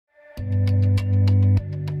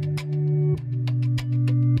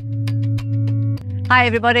Hi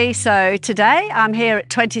everybody, so today I'm here at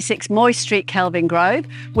 26 Moy Street, Kelvin Grove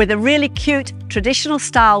with a really cute traditional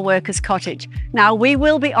style workers cottage. Now we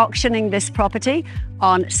will be auctioning this property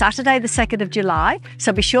on Saturday the 2nd of July,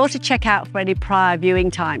 so be sure to check out for any prior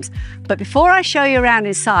viewing times. But before I show you around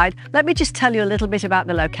inside, let me just tell you a little bit about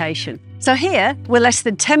the location. So here, we're less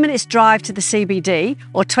than 10 minutes drive to the CBD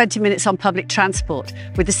or 20 minutes on public transport,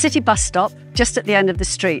 with the city bus stop just at the end of the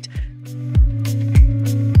street.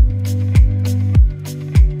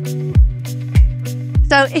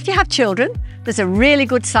 So if you have children, there's a really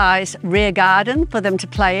good size rear garden for them to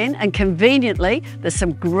play in, and conveniently, there's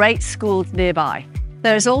some great schools nearby.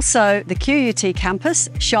 There is also the QUT campus,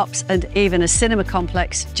 shops, and even a cinema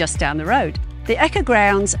complex just down the road. The Echo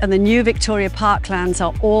Grounds and the new Victoria Parklands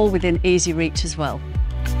are all within easy reach as well.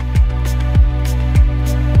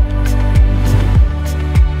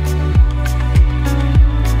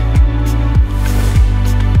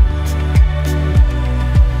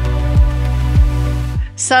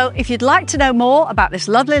 So if you'd like to know more about this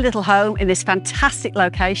lovely little home in this fantastic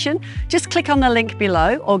location, just click on the link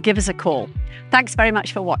below or give us a call. Thanks very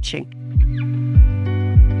much for watching.